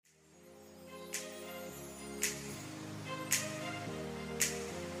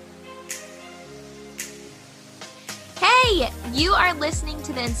You are listening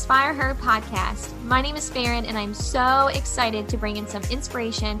to the Inspire Her podcast. My name is Farin, and I'm so excited to bring in some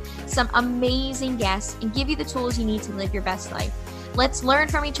inspiration, some amazing guests, and give you the tools you need to live your best life. Let's learn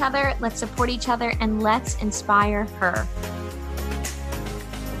from each other, let's support each other, and let's inspire her.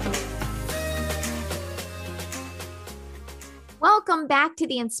 Welcome back to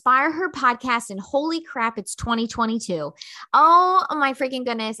the Inspire Her podcast, and holy crap, it's 2022. Oh my freaking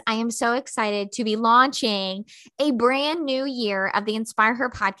goodness. I am so excited to be launching a brand new year of the Inspire Her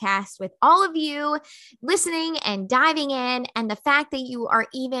podcast with all of you listening and diving in. And the fact that you are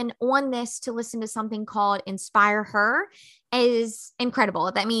even on this to listen to something called Inspire Her is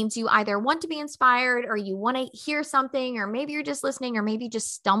incredible. That means you either want to be inspired or you want to hear something, or maybe you're just listening, or maybe you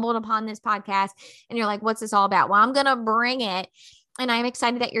just stumbled upon this podcast and you're like, what's this all about? Well, I'm going to bring it. And I'm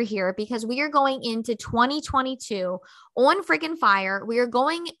excited that you're here because we are going into 2022 on freaking fire. We are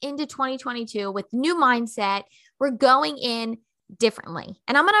going into 2022 with new mindset. We're going in differently.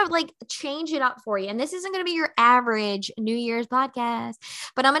 And I'm going to change it up for you. And this isn't going to be your average New Year's podcast,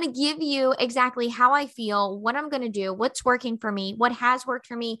 but I'm going to give you exactly how I feel, what I'm going to do, what's working for me, what has worked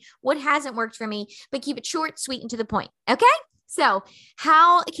for me, what hasn't worked for me, but keep it short, sweet, and to the point. Okay. So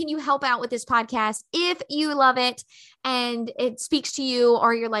how can you help out with this podcast if you love it and it speaks to you,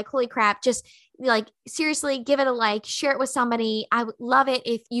 or you're like, holy crap, just seriously, give it a like, share it with somebody. I would love it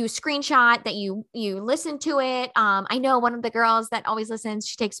if you screenshot that you listen to it. I know one of the girls that always listens,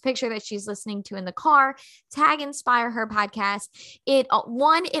 she takes a picture that she's listening to in the car, tag Inspire Her podcast. It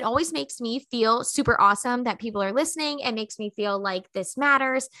always makes me feel super awesome that people are listening. It makes me feel like this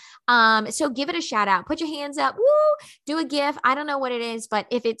matters. So give it a shout out, put your hands up, woo, do a GIF. I don't know what it is, but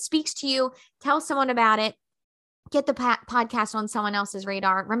if it speaks to you, tell someone about it. Get the podcast on someone else's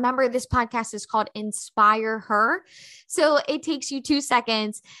radar. Remember, this podcast is called Inspire Her. So it takes you 2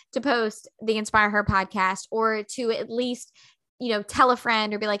 seconds to post the Inspire Her podcast, or to at least, tell a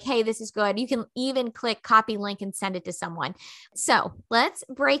friend or be like, hey, this is good. You can even click copy link and send it to someone. So let's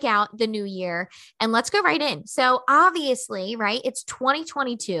break out the new year and let's go right in. So obviously, right, it's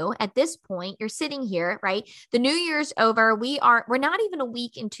 2022 at this point. You're sitting here, right? The new year's over. We're not even a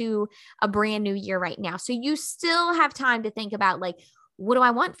week into a brand new year right now. So you still have time to think about what do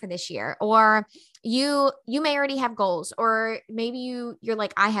I want for this year? Or you may already have goals, or maybe you're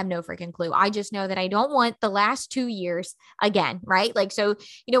like, I have no freaking clue. I just know that I don't want the last 2 years again. Right. So,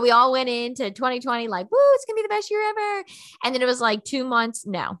 we all went into 2020, woo, it's gonna be the best year ever. And then it was 2 months.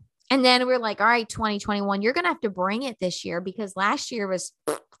 No. And then we're like, all right, 2021, you're going to have to bring it this year because last year was,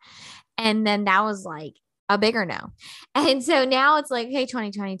 and then that was a bigger no. And so now it's hey,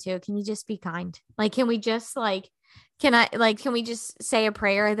 2022, can you just be kind? Can we just can we just say a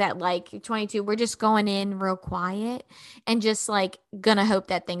prayer that 22, we're just going in real quiet and just gonna hope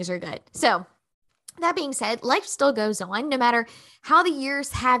that things are good. So that being said, life still goes on. No matter how the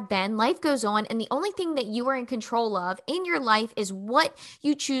years have been, life goes on. And the only thing that you are in control of in your life is what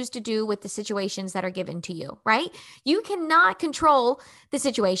you choose to do with the situations that are given to you, right? You cannot control the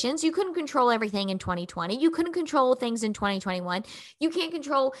situations. You couldn't control everything in 2020. You couldn't control things in 2021. You can't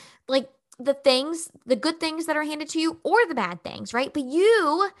control the good things that are handed to you or the bad things, right? But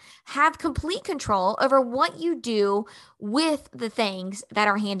you have complete control over what you do with the things that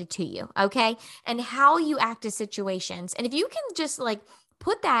are handed to you, okay? And how you act in situations. And if you can just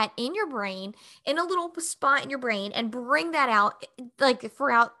put that in your brain, in a little spot in your brain, and bring that out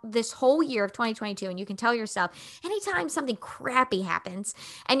throughout this whole year of 2022. And you can tell yourself, anytime something crappy happens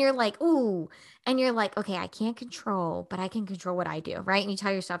and you're ooh, and you're okay, I can't control, but I can control what I do, right? And you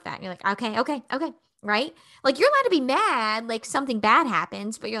tell yourself that and you're okay, right? You're allowed to be mad, something bad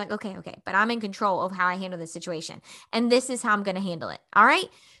happens, but you're okay, but I'm in control of how I handle this situation. And this is how I'm going to handle it. All right.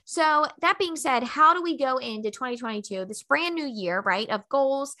 So that being said, how do we go into 2022, this brand new year, right, of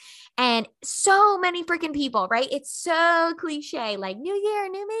goals? And so many freaking people, right? It's so cliche, new year,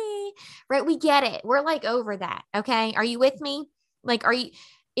 new me, right? We get it. We're over that. Okay. Are you with me?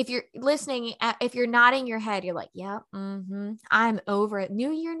 If you're listening, if you're nodding your head, you're yeah, I'm over it.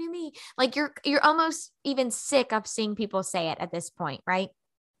 New year, new me. You're almost even sick of seeing people say it at this point, right?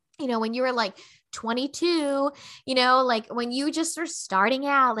 When you were 22, when you just are starting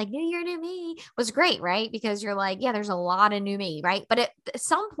out, new year, new me was great, right? Because you're yeah, there's a lot of new me, right? But at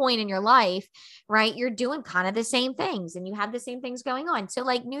some point in your life, right, you're doing kind of the same things and you have the same things going on. So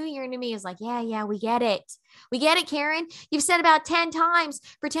new year, new me is yeah, we get it. We get it, Karen. You've said about 10 times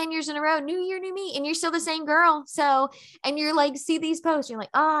for 10 years in a row, new year, new me, and you're still the same girl. So, and you're see these posts, you're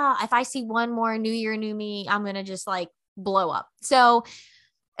if I see one more new year, new me, I'm going to just blow up. So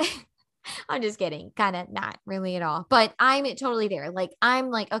I'm just kidding. Kind of not really at all, but I'm totally there. Like, I'm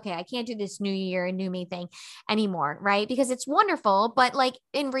like, okay, I can't do this new year and new me thing anymore. Right. Because it's wonderful. But like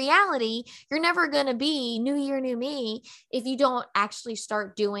in reality, you're never going to be new year, new me if you don't actually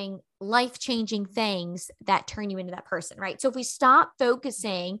start doing life changing things that turn you into that person. Right. So if we stop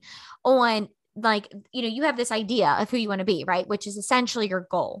focusing on like, you have this idea of who you want to be, right? Which is essentially your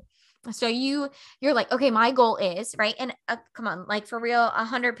goal. So you're like, okay, my goal is right. And come on, like for real,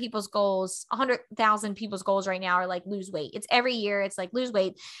 100,000 people's goals right now are like lose weight. It's every year. It's like lose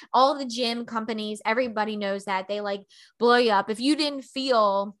weight. All the gym companies, everybody knows that they like blow you up. If you didn't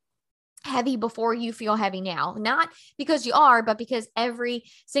feel heavy before, you feel heavy now, not because you are, but because every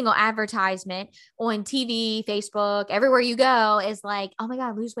single advertisement on TV, Facebook, everywhere you go is like, oh my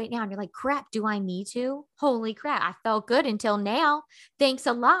God, lose weight now. And you're like, crap, do I need to? Holy crap. I felt good until now. Thanks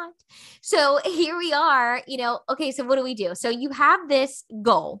a lot. So here we are, okay, so what do we do? So you have this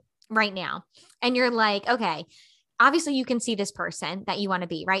goal right now and you're like, okay, obviously you can see this person that you want to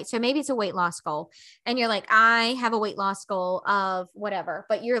be, right? So maybe it's a weight loss goal and you're like, I have a weight loss goal of whatever,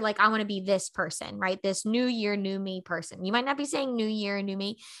 but you're like, I want to be this person, right? This new year, new me person. You might not be saying new year, new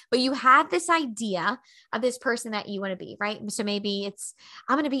me, but you have this idea of this person that you want to be, right? So maybe it's,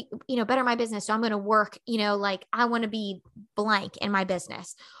 I'm going to be, better my business. So I'm going to work, like I want to be blank in my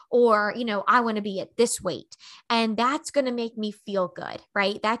business, or, I want to be at this weight and that's going to make me feel good,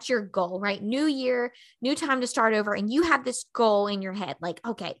 right? That's your goal, right? New year, new time to start over. And you have this goal in your head, like,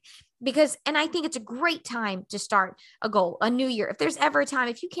 okay, and I think it's a great time to start a goal, a new year. If there's ever a time,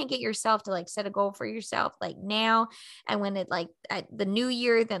 if you can't get yourself to like set a goal for yourself, like now, and when it like at the new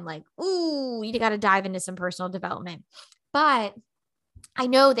year, then like, ooh, you got to dive into some personal development. But I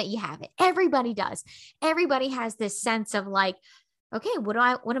know that you have it. Everybody does. Everybody has this sense of like, okay, what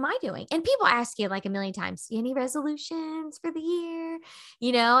am I doing? And people ask you like a million times, any resolutions for the year?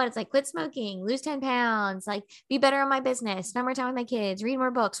 And it's like, quit smoking, lose 10 pounds, like be better in my business, spend more time with my kids, read more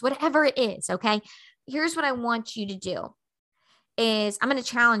books, whatever it is. Okay. Here's what I want you to do is I'm going to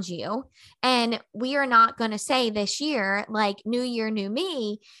challenge you. And we are not going to say this year, like new year, new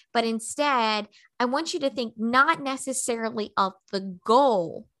me, but instead I want you to think not necessarily of the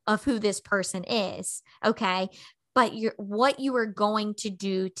goal of who this person is. Okay. But what you are going to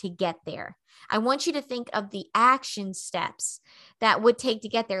do to get there. I want you to think of the action steps that would take to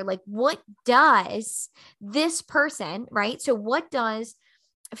get there. Like, what does this person, right? So what does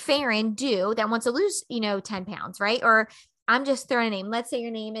Farin do that wants to lose, 10 pounds, right? Or I'm just throwing a name. Let's say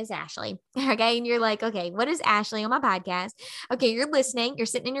your name is Ashley. Okay. And you're like, okay, what is Ashley on my podcast? Okay. You're listening. You're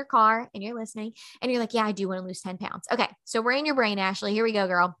sitting in your car and you're listening and you're like, yeah, I do want to lose 10 pounds. Okay. So we're in your brain, Ashley. Here we go,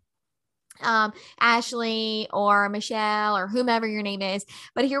 girl. Ashley or Michelle or whomever your name is.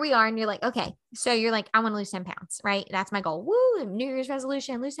 But here we are. And you're like, okay, so you're like, I want to lose 10 pounds, right? That's my goal. Woo, New Year's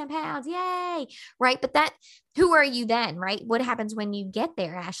resolution, lose 10 pounds. Yay. Right. But who are you then? Right. What happens when you get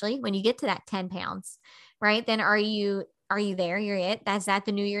there, Ashley, when you get to that 10 pounds, right? Then are you there? You're it. That's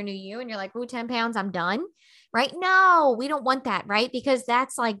the new year, new you. And you're like, ooh, 10 pounds, I'm done. Right. No, we don't want that. Right. Because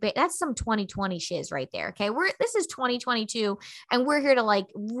that's some 2020 shiz right there. Okay. This is 2022 and we're here to like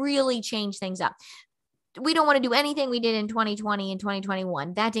really change things up. We don't want to do anything we did in 2020 and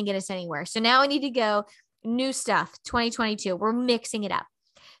 2021. That didn't get us anywhere. So now we need to go new stuff, 2022. We're mixing it up.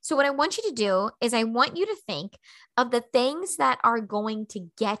 So what I want you to do is I want you to think of the things that are going to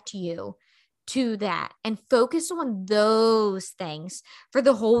get you to that and focus on those things for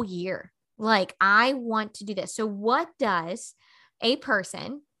the whole year. Like, I want to do this. So what does a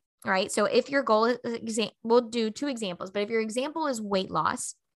person, right? So if your goal is, we'll do 2 examples, but if your example is weight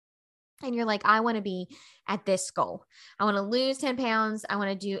loss and you're like, I want to be at this goal. I want to lose 10 pounds. I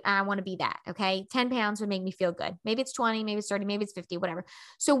want to be that. Okay. 10 pounds would make me feel good. Maybe it's 20, maybe it's 30, maybe it's 50, whatever.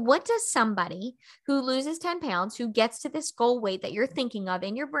 So what does somebody who loses 10 pounds, who gets to this goal weight that you're thinking of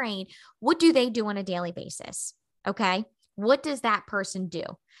in your brain, what do they do on a daily basis? Okay. What does that person do?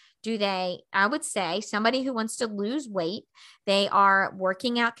 I would say somebody who wants to lose weight, they are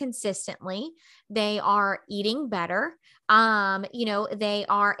working out consistently. They are eating better. They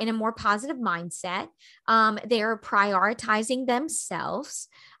are in a more positive mindset. They are prioritizing themselves.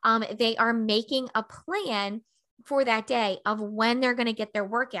 They are making a plan for that day of when they're going to get their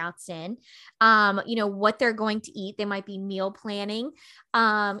workouts in, what they're going to eat. They might be meal planning.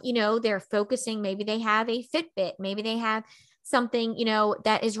 They're focusing. Maybe they have a Fitbit. Maybe they have something,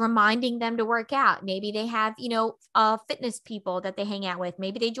 that is reminding them to work out. Maybe they have, fitness people that they hang out with.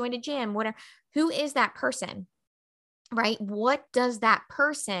 Maybe they joined a gym, whatever. Who is that person, right? What does that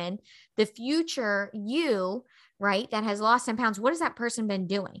person, the future you, right, that has lost 10 pounds, what has that person been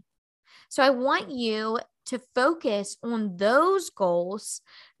doing? So I want you to focus on those goals,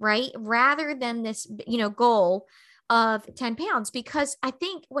 right? Rather than this, goal of 10 pounds, because I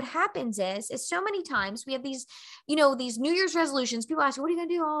think what happens is so many times we have these, these New Year's resolutions. People ask, what are you going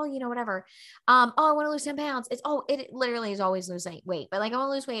to do? Oh, whatever. Oh, I want to lose 10 pounds. It literally is always losing weight, but like, I want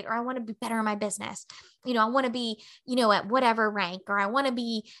to lose weight, or I want to be better in my business. I want to be, at whatever rank, or I want to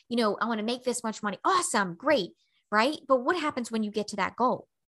be, I want to make this much money. Awesome. Great. Right. But what happens when you get to that goal?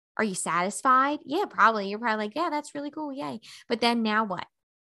 Are you satisfied? Yeah, probably. You're probably like, yeah, that's really cool. Yay. But then now what?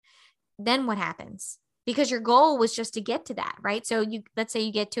 Then what happens? Because your goal was just to get to that, right? So let's say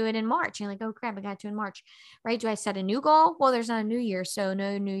you get to it in March. You're like, oh crap, I got to in March, right? Do I set a new goal? Well, there's not a new year. So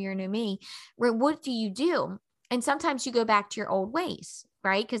no new year, new me. What do you do? And sometimes you go back to your old ways,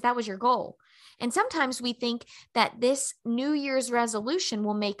 right? Because that was your goal. And sometimes we think that this New Year's resolution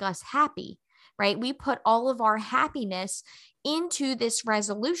will make us happy, right? We put all of our happiness into this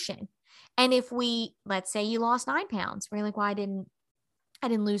resolution. And if let's say you lost 9 pounds, we're like, well, I didn't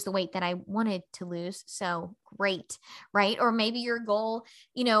lose the weight that I wanted to lose. So great. Right. Or maybe your goal,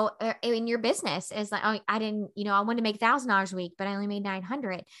 in your business is like, oh, I wanted to make $1,000 a week, but I only made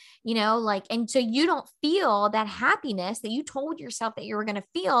 900, and so you don't feel that happiness that you told yourself that you were going to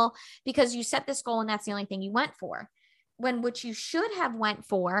feel because you set this goal and that's the only thing you went for. When what you should have went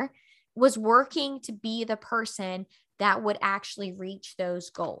for was working to be the person that would actually reach those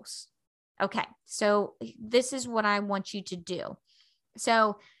goals. Okay. So this is what I want you to do.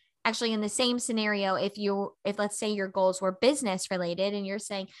 So actually in the same scenario, if let's say your goals were business related and you're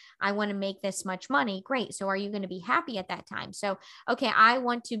saying, I want to make this much money, great. So are you going to be happy at that time? So, okay, I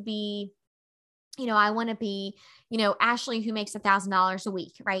want to be, Ashley who makes $1,000 a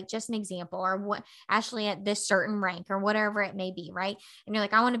week, right? Just an example, or what Ashley at this certain rank or whatever it may be, right? And you're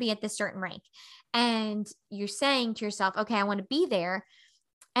like, I want to be at this certain rank. And you're saying to yourself, okay, I want to be there.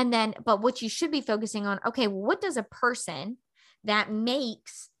 And then, but what you should be focusing on, okay, well, what does a person that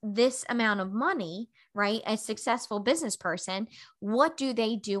makes this amount of money, right? A successful business person, what do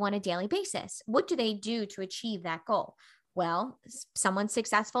they do on a daily basis? What do they do to achieve that goal? Well, someone's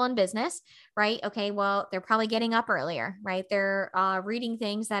successful in business, right? Okay, well, they're probably getting up earlier, right? They're reading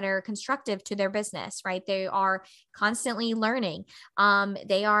things that are constructive to their business, right? They are constantly learning.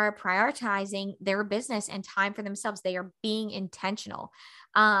 They are prioritizing their business and time for themselves. They are being intentional.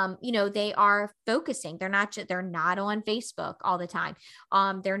 They are focusing. They're not on Facebook all the time.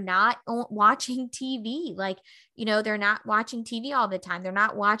 They're not watching TV. They're not watching TV all the time. They're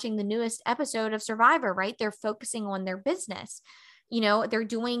not watching the newest episode of Survivor, right? They're focusing on their business. They're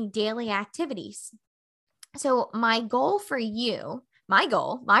doing daily activities. So my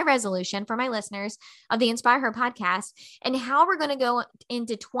resolution for my listeners of the Inspire Her podcast, and how we're going to go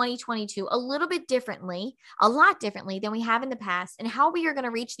into 2022 a lot differently than we have in the past, and how we are going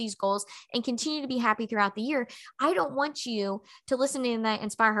to reach these goals and continue to be happy throughout the year. I don't want you to listen to the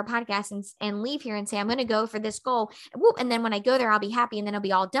Inspire Her podcast and leave here and say, I'm going to go for this goal. And then when I go there, I'll be happy and then I'll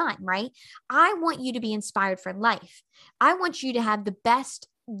be all done, right? I want you to be inspired for life. I want you to have the best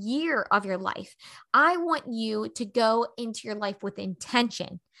year of your life. I want you to go into your life with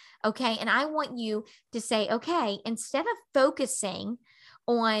intention. Okay. And I want you to say, okay, instead of focusing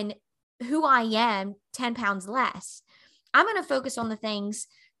on who I am 10 pounds less, I'm going to focus on the things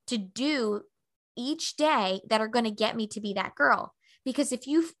to do each day that are going to get me to be that girl. Because if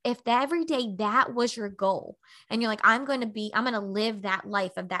every day that was your goal and you're like, I'm going to live that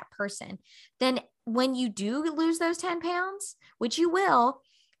life of that person, then when you do lose those 10 pounds, which you will,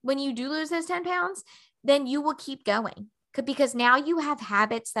 when you do lose those 10 pounds, then you will keep going, because now you have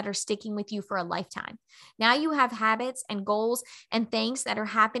habits that are sticking with you for a lifetime. Now you have habits and goals and things that are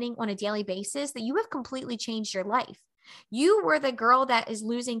happening on a daily basis that you have completely changed your life. You were the girl that is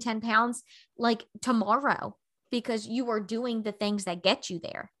losing 10 pounds like tomorrow because you are doing the things that get you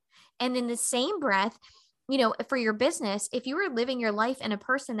there. And in the same breath, for your business, if you are living your life and a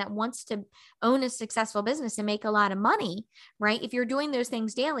person that wants to own a successful business and make a lot of money, right? If you're doing those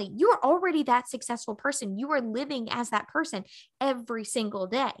things daily, you are already that successful person. You are living as that person every single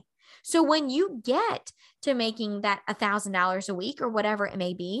day. So when you get to making that $1,000 a week or whatever it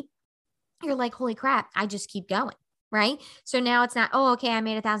may be, you're like, holy crap, I just keep going. Right. So now it's not, oh, okay, I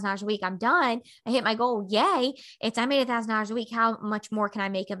made $1,000 a week. I'm done. I hit my goal. Yay. It's, I made $1,000 a week. How much more can I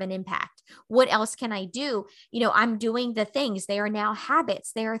make of an impact? What else can I do? I'm doing the things. They are now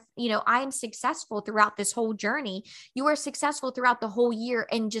habits. They are, I am successful throughout this whole journey. You are successful throughout the whole year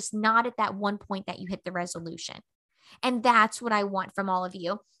and just not at that one point that you hit the resolution. And that's what I want from all of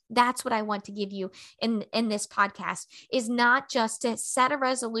you. That's what I want to give you in this podcast, is not just to set a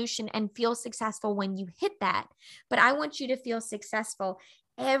resolution and feel successful when you hit that, but I want you to feel successful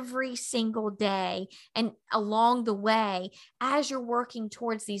every single day and along the way as you're working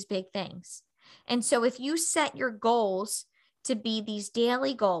towards these big things. And so if you set your goals to be these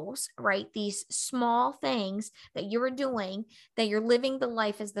daily goals, right? These small things that you're doing, that you're living the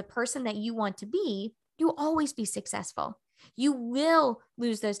life as the person that you want to be, you'll always be successful. You will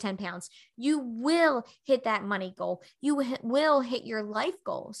lose those 10 pounds. You will hit that money goal. You will hit your life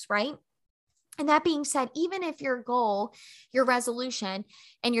goals, right? And that being said, even if your goal, your resolution,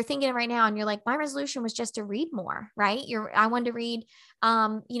 and you're thinking right now, and you're like, my resolution was just to read more, right? I wanted to read,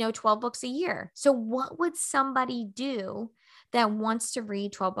 12 books a year. So what would somebody do that wants to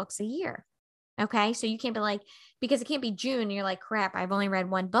read 12 books a year? Okay. So you can't be like, because it can't be June and you're like, crap, I've only read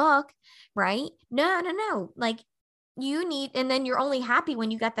one book, right? No. Like you need, and then you're only happy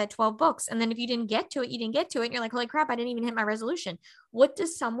when you got that 12 books. And then if you didn't get to it, you didn't get to it. And you're like, holy crap, I didn't even hit my resolution. What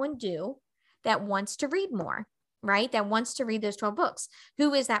does someone do that wants to read more, right? That wants to read those 12 books.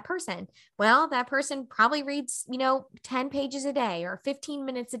 Who is that person? Well, that person probably reads, 10 pages a day or 15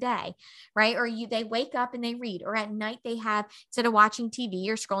 minutes a day, right? Or they wake up and they read, or at night they have, instead of watching TV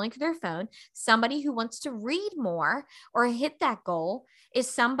or scrolling through their phone, somebody who wants to read more or hit that goal is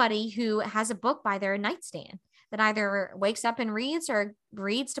somebody who has a book by their nightstand that either wakes up and reads or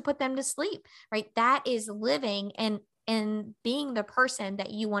reads to put them to sleep, right? That is living and being the person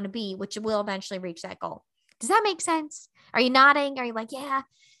that you want to be, which will eventually reach that goal. Does that make sense? Are you nodding? Are you like, yeah?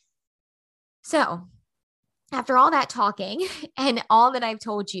 So after all that talking and all that I've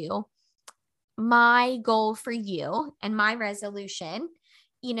told you, my goal for you and my resolution,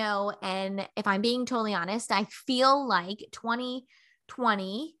 and if I'm being totally honest, I feel like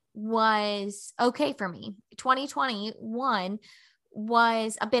 2020 was okay for me. 2021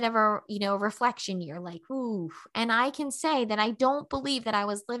 was a bit of a, reflection year, like, ooh. And I can say that I don't believe that I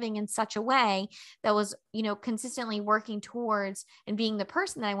was living in such a way that was, consistently working towards and being the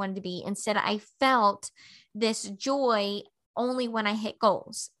person that I wanted to be. Instead, I felt this joy only when I hit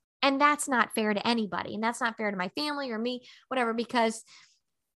goals. And that's not fair to anybody. And that's not fair to my family or me, whatever, because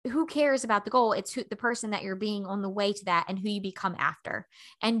who cares about the goal? It's the person that you're being on the way to that and who you become after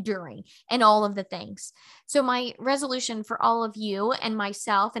and during and all of the things. So my resolution for all of you and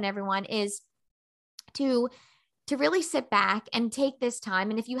myself and everyone is to really sit back and take this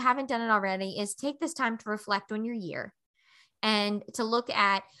time. And if you haven't done it already, is take this time to reflect on your year and to look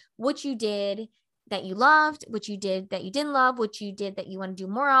at what you did that you loved, what you did that you didn't love, what you did that you want to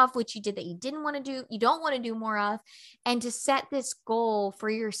do more of, what you did that you don't want to do more of, and to set this goal for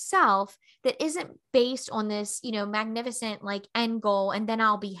yourself that isn't based on this, magnificent like end goal, and then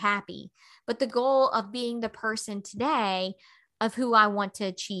I'll be happy, but the goal of being the person today of who I want to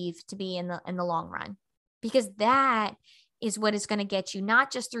achieve to be in the long run, because that is what is going to get you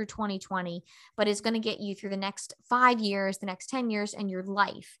not just through 2020, but is going to get you through the next 5 years, the next 10 years, and your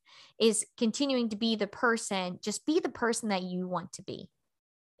life is continuing to be the person, just be the person that you want to be.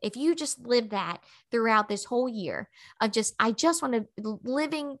 If you just live that throughout this whole year of I just want to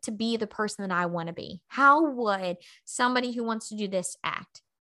living to be the person that I want to be. How would somebody who wants to do this act?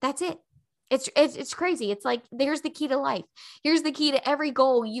 That's it. It's crazy. It's like, there's the key to life. Here's the key to every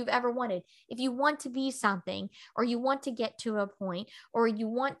goal you've ever wanted. If you want to be something, or you want to get to a point, or you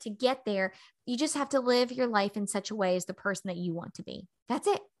want to get there, you just have to live your life in such a way as the person that you want to be. That's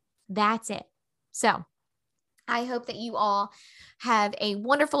it. That's it. So I hope that you all have a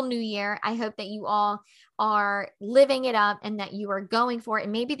wonderful new year. I hope that you all are living it up and that you are going for it.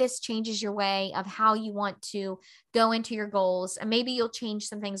 And maybe this changes your way of how you want to go into your goals. And maybe you'll change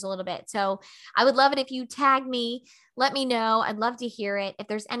some things a little bit. So I would love it if you tag me, let me know. I'd love to hear it. If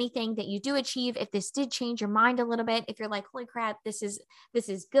there's anything that you do achieve, if this did change your mind a little bit, if you're like, holy crap, this is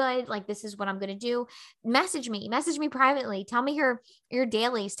good. Like, this is what I'm going to do. Message me privately. Tell me your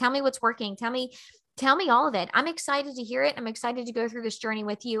dailies. Tell me what's working. Tell me all of it. I'm excited to hear it. I'm excited to go through this journey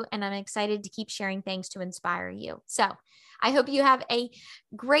with you, and I'm excited to keep sharing things to inspire you. So I hope you have a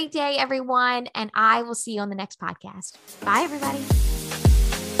great day, everyone, and I will see you on the next podcast. Bye, everybody.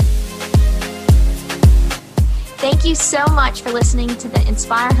 Thank you so much for listening to the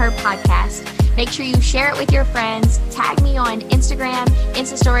Inspire Her podcast. Make sure you share it with your friends, tag me on Instagram,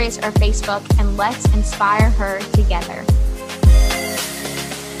 Insta Stories, or Facebook, and let's inspire her together.